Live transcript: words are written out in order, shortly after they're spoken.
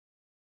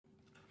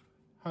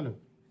Hello,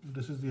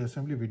 this is the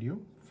assembly video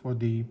for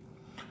the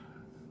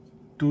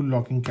tool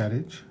locking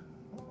carriage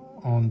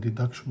on the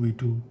DAKSH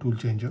V2 tool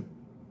changer.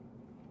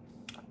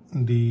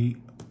 The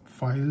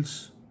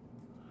files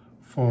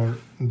for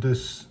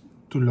this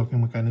tool locking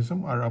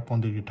mechanism are up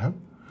on the GitHub.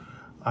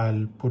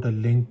 I'll put a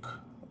link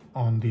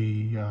on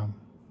the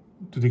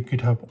to the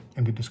GitHub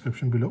in the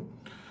description below.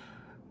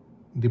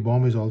 The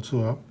BOM is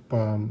also up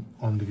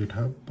on the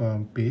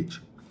GitHub page.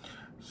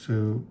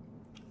 So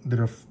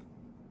there are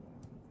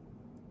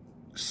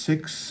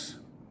 6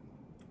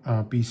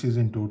 pieces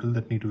in total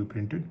that need to be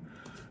printed: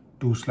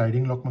 2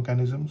 sliding lock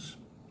mechanisms,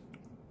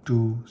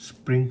 2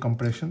 spring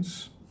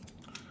compressions,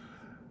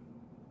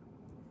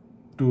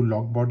 2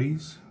 lock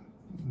bodies.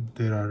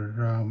 There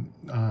are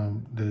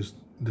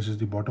this is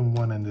the bottom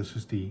one and this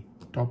is the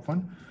top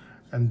one,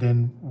 and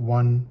then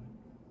 1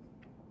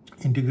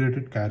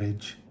 integrated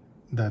carriage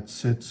that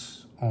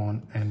sits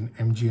on an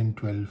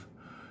MGN12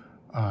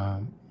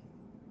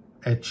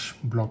 H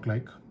block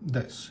like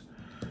this.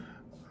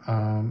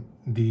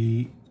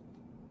 The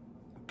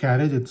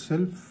carriage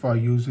itself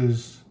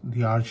uses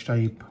the arch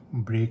type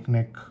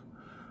breakneck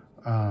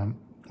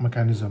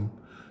mechanism.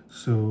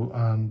 So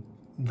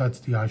that's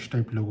the arch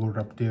type logo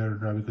up there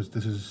because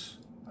this is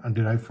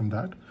derived from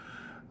that.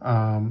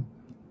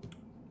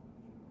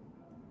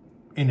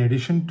 In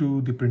addition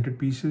to the printed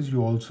pieces,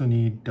 you also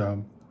need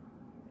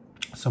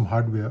some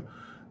hardware.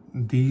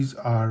 These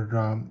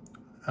are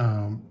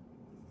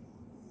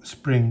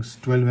springs,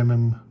 12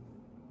 mm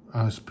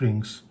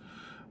springs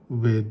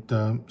with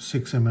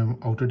 6 mm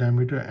outer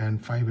diameter and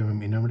 5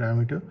 mm inner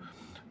diameter.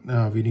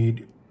 We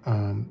need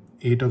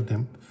 8 of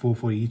them, 4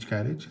 for each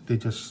carriage. They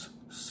just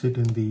sit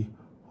in the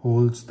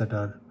holes that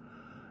are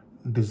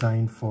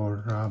designed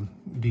for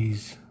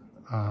these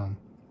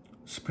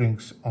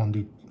springs on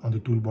the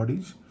tool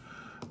bodies.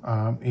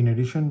 In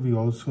addition, we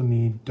also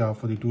need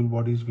for the tool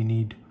bodies we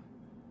need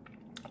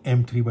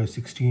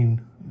M3x16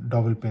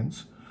 dowel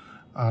pins.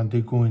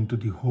 They go into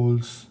the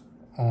holes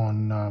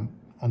on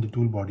the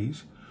tool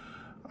bodies.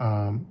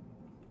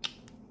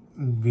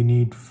 We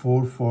need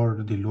 4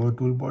 for the lower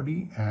tool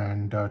body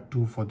and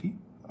 2 for the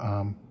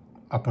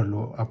upper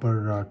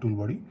tool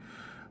body.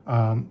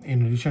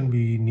 In addition,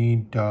 we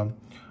need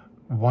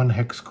 1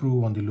 hex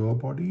screw on the lower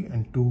body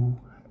and 2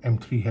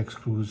 M3 hex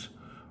screws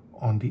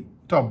on the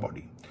top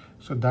body.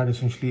 So that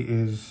essentially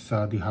is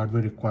the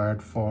hardware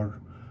required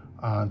for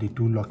the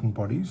tool locking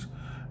bodies.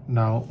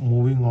 Now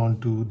moving on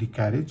to the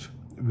carriage,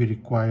 we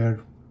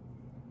require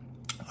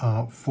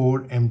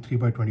 4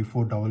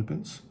 M3x24 dowel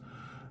pins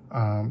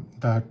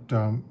that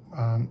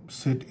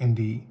sit in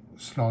the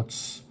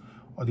slots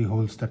or the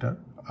holes that are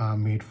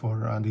made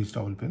for these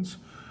dowel pins.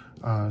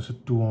 So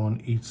 2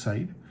 on each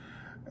side.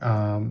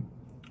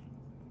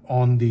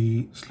 On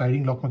the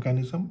sliding lock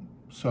mechanism,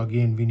 so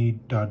again we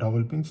need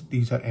dowel pins.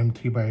 These are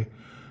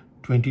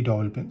M3x20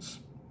 dowel pins.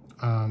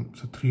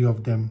 So 3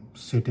 of them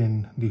sit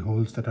in the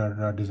holes that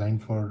are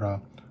designed for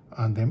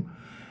them,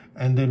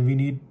 and then we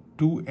need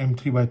 2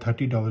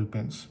 M3x30 dowel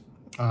pins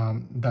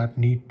that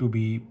need to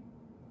be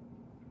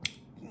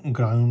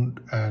ground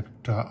at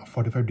a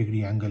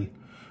 45-degree angle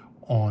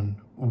on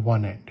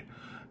one end.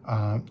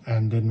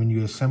 And then when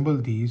you assemble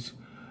these,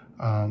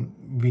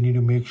 we need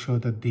to make sure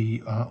that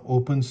the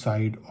open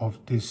side of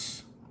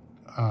this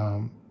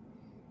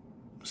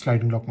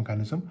sliding lock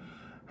mechanism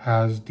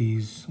has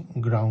these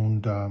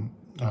ground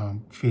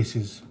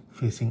faces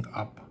facing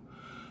up.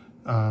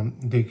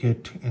 They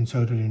get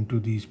inserted into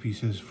these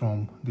pieces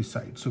from this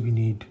side. So we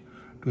need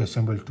to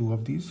assemble 2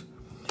 of these.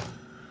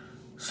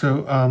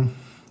 So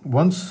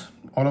once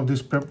all of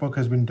this prep work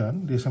has been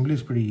done, the assembly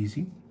is pretty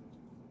easy.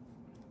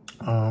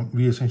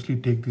 We essentially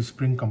take these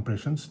spring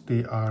compressions.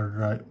 They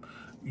are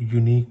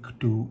unique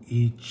to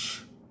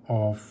each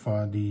of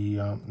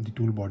the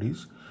tool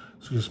bodies.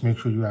 So just make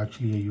sure you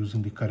actually are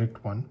using the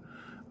correct one.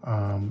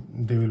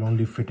 They will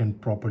only fit in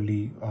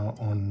properly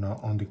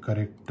on the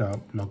correct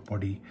lock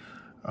body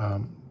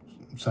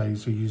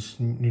size. So you just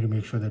need to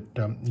make sure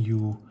that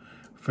you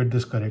fit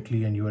this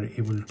correctly and you are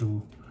able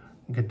to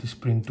get the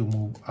spring to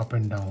move up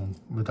and down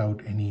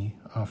without any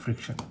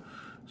friction.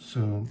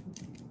 So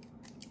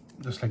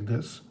just like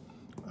this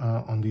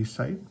on this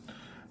side.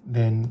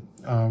 Then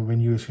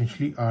when you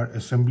essentially are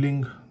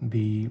assembling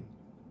the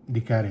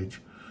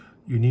carriage,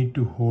 you need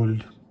to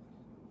hold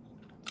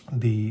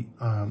the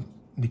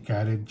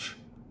carriage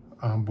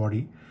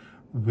body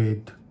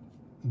with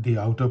the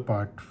outer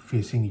part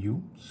facing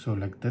you, so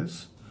like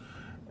this.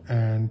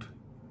 And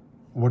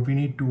what we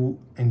need to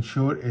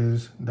ensure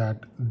is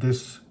that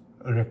this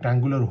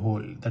rectangular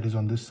hole that is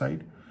on this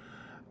side,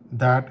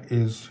 that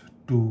is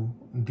to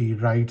the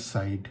right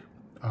side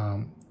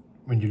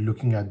when you're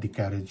looking at the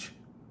carriage,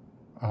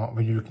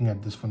 when you're looking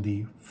at this from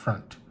the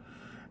front.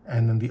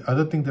 And then the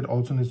other thing that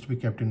also needs to be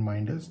kept in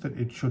mind is that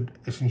it should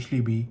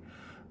essentially be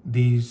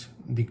these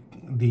the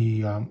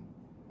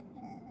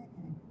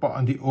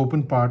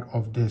open part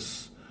of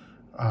this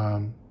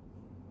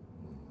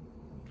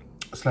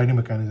sliding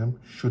mechanism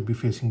should be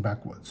facing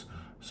backwards.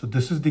 So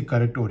this is the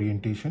correct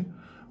orientation,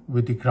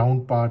 with the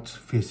ground parts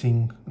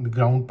facing the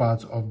ground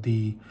parts of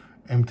the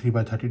M3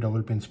 by 30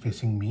 double pins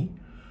facing me.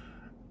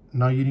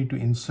 Now you need to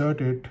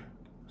insert it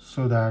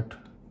so that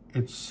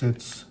it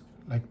sits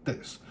like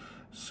this.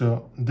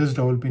 So this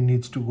double pin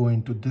needs to go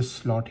into this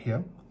slot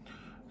here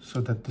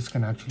so that this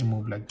can actually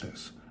move like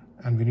this.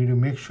 And we need to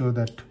make sure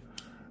that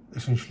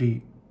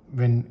essentially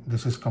when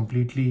this is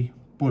completely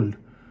pulled,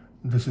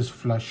 this is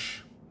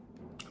flush.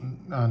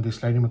 The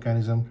sliding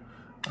mechanism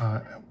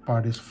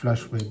part is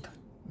flush with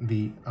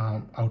the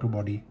outer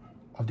body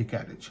of the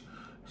carriage.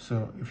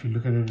 So if you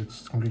look at it,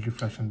 it's completely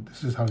flush, and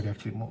this is how it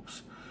actually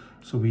moves.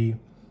 So we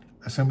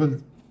assemble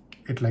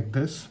it like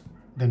this,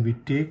 then we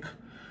take,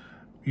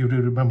 you have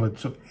to remember,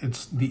 so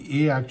it's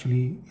the A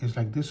actually is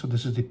like this. So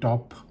this is the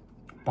top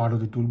part of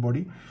the tool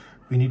body.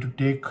 We need to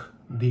take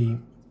the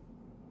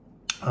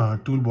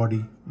tool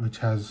body, which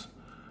has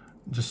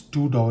just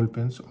 2 dowel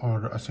pins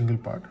or a single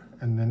part,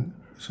 and then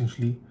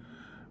essentially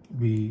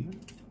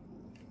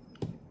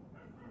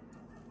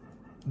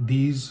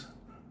these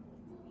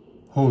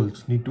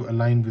holes need to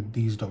align with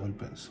these dowel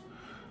pins.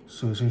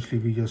 So essentially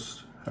we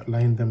just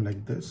align them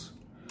like this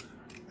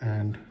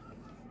and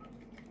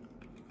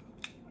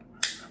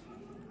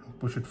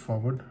push it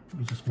forward.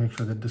 We just make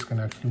sure that this can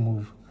actually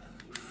move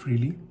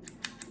freely.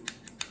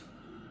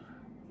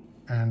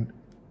 And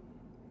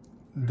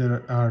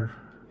there are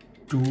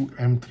 2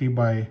 M3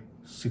 by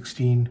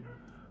 16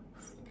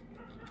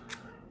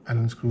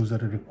 Allen screws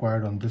that are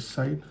required on this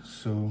side.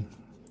 So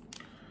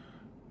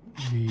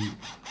we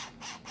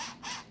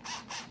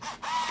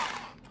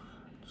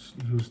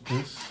just use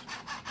this,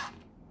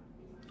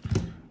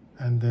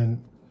 and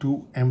then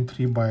 2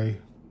 M3 by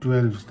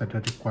 12s that are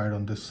required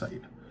on this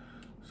side.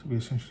 So we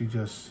essentially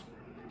just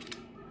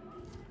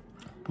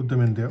put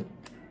them in there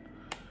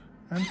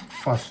and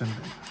fasten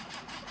them.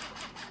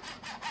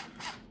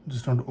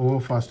 Just don't over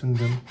fasten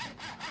them.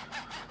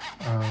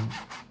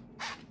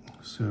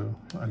 So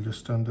I'll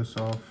just turn this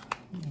off,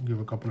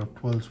 give a couple of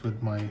twirls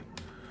with my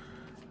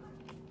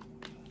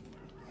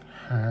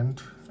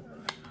hand.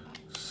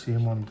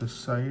 Same on this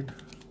side.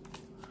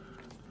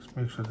 Just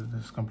make sure that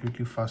this is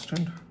completely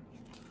fastened.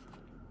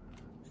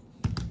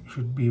 You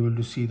should be able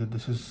to see that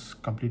this is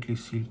completely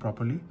sealed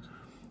properly,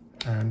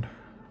 and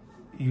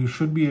you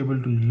should be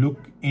able to look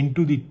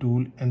into the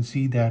tool and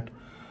see that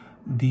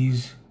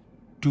these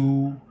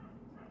 2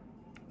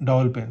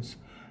 dowel pins,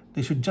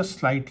 they should just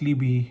slightly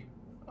be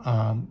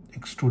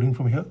extruding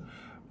from here.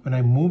 When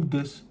I move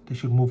this, they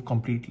should move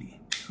completely.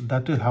 So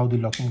that is how the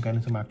locking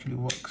mechanism actually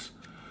works.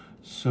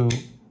 So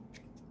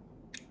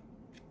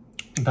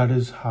that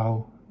is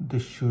how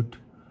this should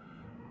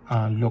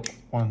look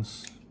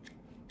once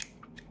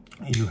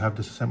you have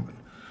this assembled.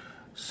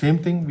 Same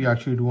thing we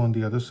actually do on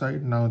the other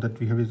side. Now that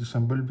we have it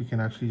assembled, we can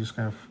actually just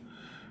kind of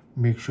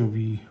make sure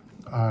we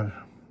are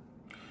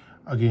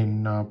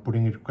again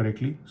putting it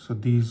correctly. So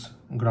these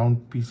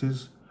ground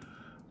pieces,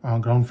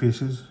 ground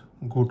faces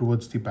go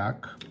towards the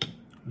back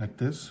like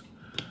this.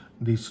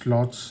 These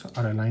slots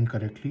are aligned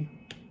correctly.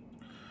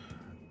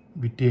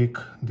 We take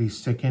the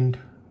second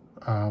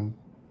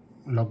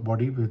lock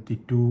body with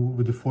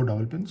the 4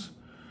 dowel pins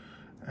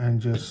and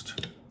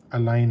just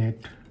align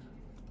it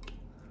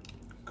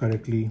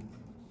correctly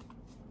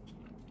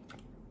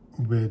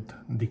with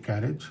the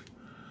carriage.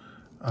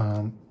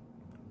 1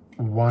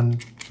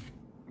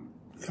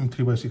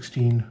 M3 by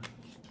 16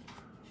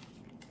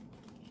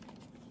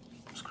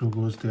 screw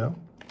goes there,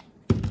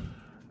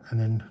 and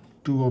then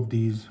 2 of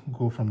these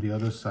go from the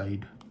other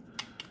side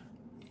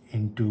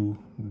into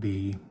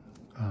the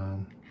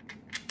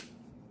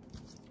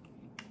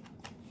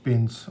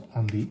pins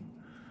on the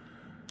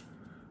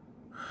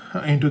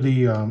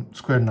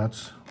square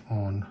nuts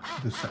on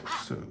this side.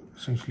 So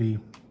essentially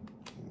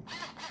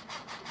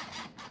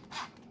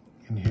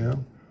in here,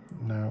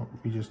 now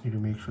we just need to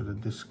make sure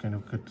that this kind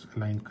of gets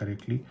aligned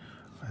correctly.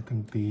 I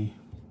think the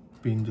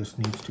pin just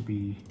needs to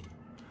be,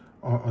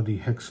 or the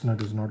hex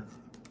nut is not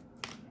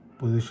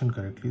positioned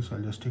correctly, so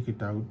I'll just take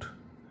it out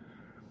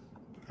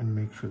and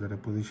make sure that I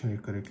position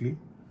it correctly.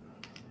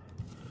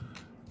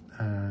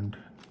 And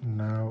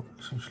now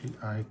essentially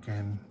I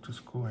can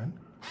just go and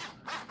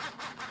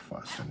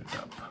fasten it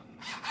up.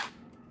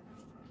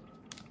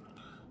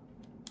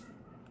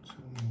 So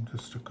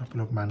just a couple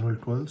of manual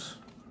twirls,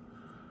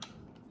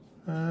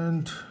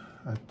 and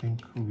I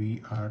think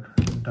we are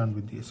done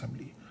with the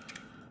assembly.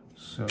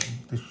 So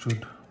this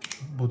should,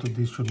 both of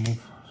these should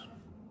move.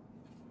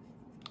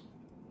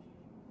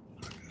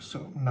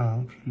 So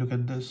now if you look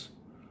at this,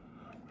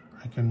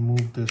 I can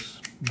move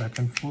this back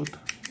and forth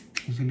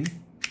easily.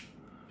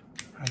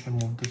 I can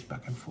move this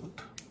back and forth.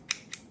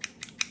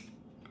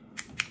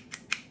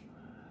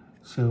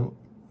 So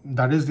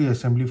that is the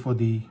assembly for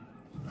the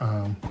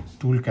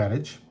tool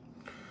carriage.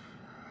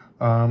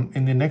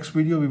 In the next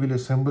video, we will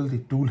assemble the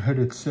tool head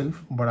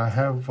itself, but I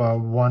have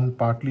one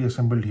partly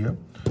assembled here.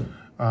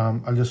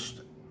 I'll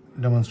just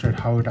demonstrate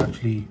how it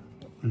actually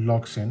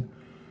locks in.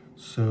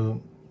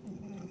 So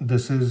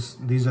these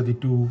are the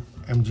 2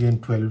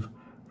 MGN12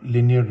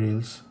 linear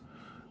rails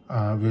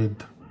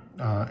with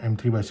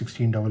M3 by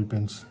 16 dowel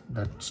pins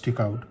that stick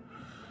out.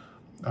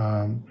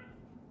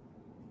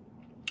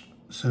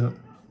 So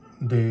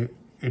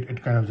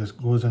it kind of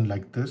just goes in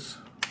like this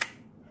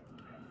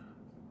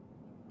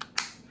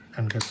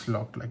and gets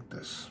locked like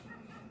this.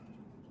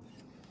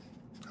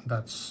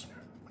 That's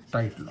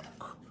tight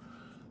lock.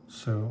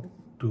 So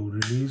to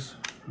release,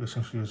 you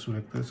essentially just do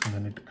like this, and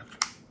then it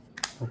actually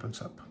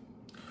opens up.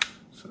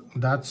 So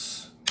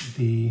that's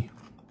the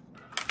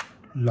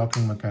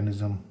locking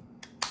mechanism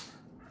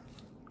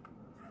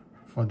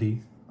for the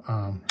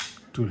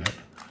tool head,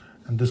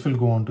 and this will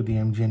go on to the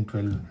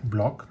MGN12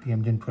 block. The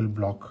MGN12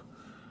 block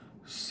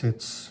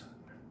sits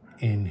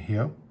in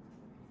here,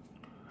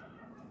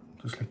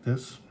 just like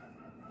this.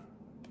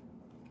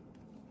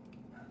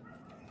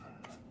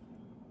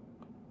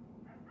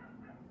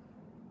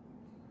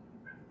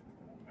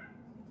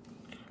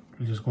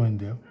 It'll just go in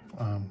there,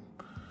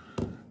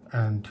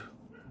 and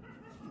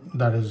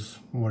that is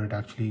what it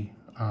actually,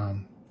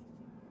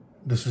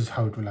 this is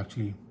how it will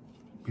actually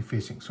be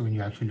facing. So when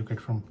you actually look at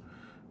it from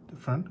the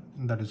front,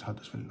 that is how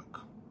this will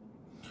look.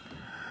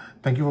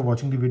 Thank you for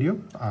watching the video.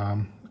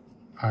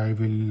 I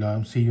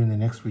will see you in the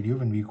next video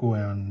when we go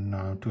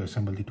on to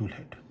assemble the tool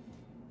head.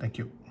 Thank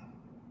you.